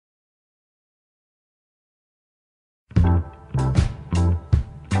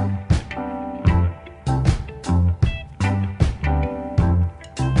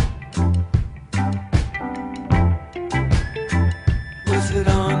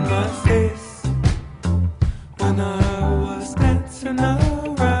When I was dancing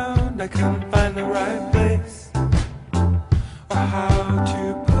around, I couldn't find the right place, or how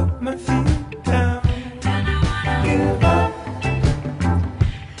to put my feet down. Give up,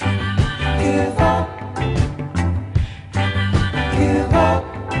 give up, give up,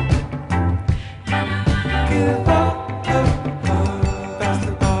 give up. As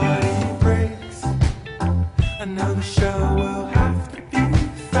the body breaks, another show will have to be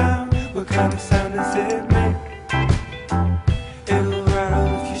found. What kind of sound is it?